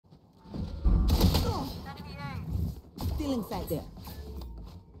Still inside there.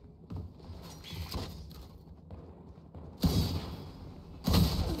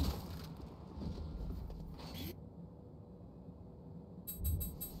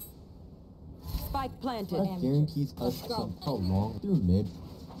 Spike planted. That guarantees us somehow long through mid.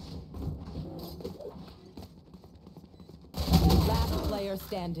 Last player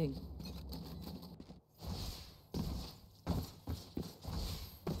standing.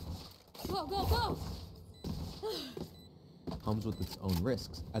 Go, go, go! Comes with its own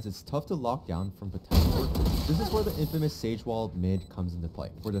risks, as it's tough to lock down from potential workers. This is where the infamous Sage Wall mid comes into play.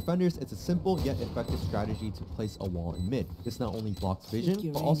 For defenders, it's a simple yet effective strategy to place a wall in mid. This not only blocks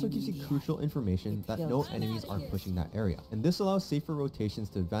vision, but also gives you crucial information that no enemies are pushing that area. And this allows safer rotations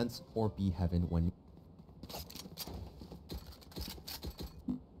to vents or B heaven when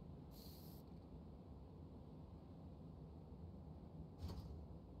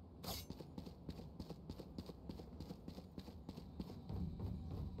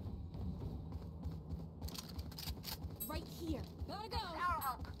Right here. Gotta go. Our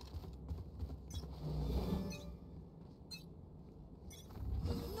help.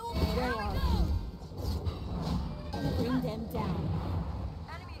 No, where are you? Bring them down.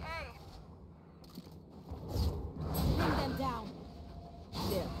 Enemy A. Bring them down.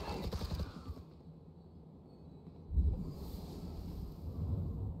 There.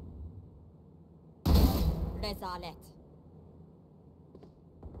 Rezalet.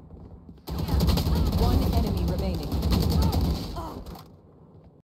 One enemy remaining.